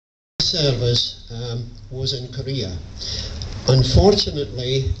service was in Korea.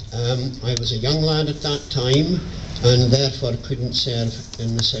 Unfortunately, I was a young lad at that time and therefore couldn't serve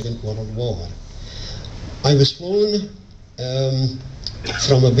in the Second World War. I was flown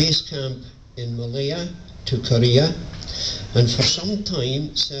from a base camp in Malaya to Korea, and for some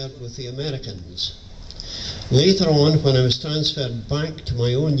time served with the Americans. Later on, when I was transferred back to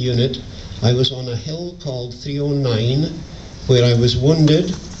my own unit, I was on a hill called 309, where I was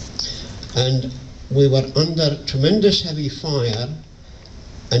wounded, and we were under tremendous heavy fire,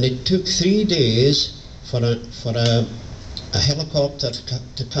 and it took 3 days for a helicopter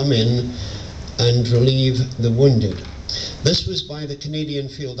to come in and relieve the wounded. This was by the Canadian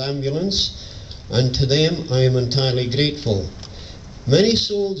Field Ambulance, and to them I am entirely grateful. Many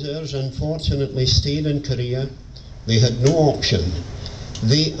soldiers unfortunately stayed in Korea. They had no option.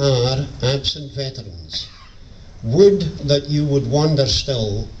 They are absent veterans. Would that you would wander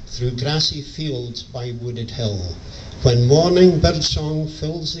still through grassy fields by wooded hill, when morning birdsong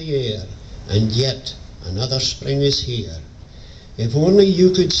fills the air, and yet another spring is here. If only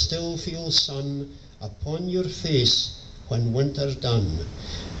you could still feel sun upon your face when winter's done,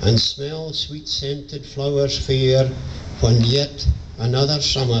 and smell sweet-scented flowers fair, when yet another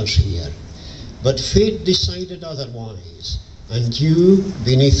summer's here. But fate decided otherwise, and you,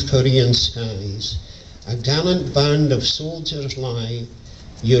 beneath Korean skies, a gallant band of soldiers lie,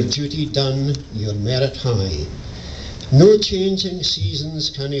 your duty done, your merit high. No changing seasons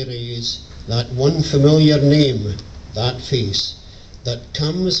can erase that one familiar name, that face, that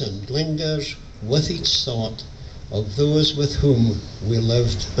comes and lingers with each thought of those with whom we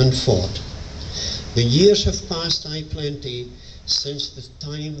lived and fought. The years have passed I plenty since the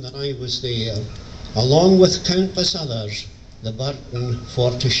time that I was there, along with countless others, the burden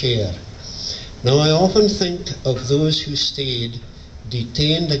for to share. Now I often think of those who stayed,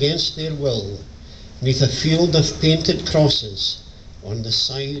 detained against their will, neath a field of painted crosses on the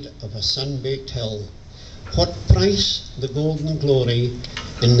side of a sun-baked hill. What price the golden glory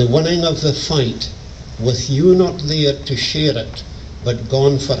in the winning of the fight, with you not there to share it, but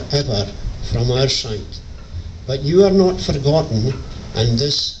gone forever from our sight. But you are not forgotten, and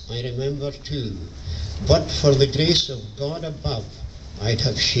this I remember too. But for the grace of God above, I'd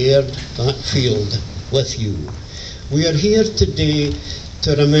have shared that field with you. We are here today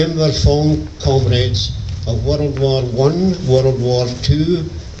to remember fallen comrades of World War I, World War II,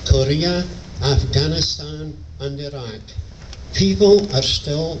 Korea, Afghanistan and Iraq. People are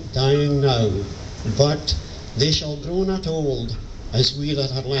still dying now, but they shall grow not old as we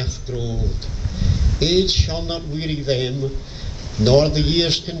that are left grow old. Age shall not weary them, nor the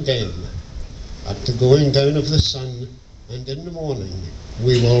years condemn. At the going down of the sun, and in the morning,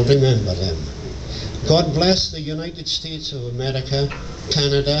 we will remember them. God bless the United States of America,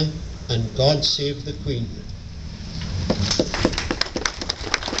 Canada, and God save the Queen.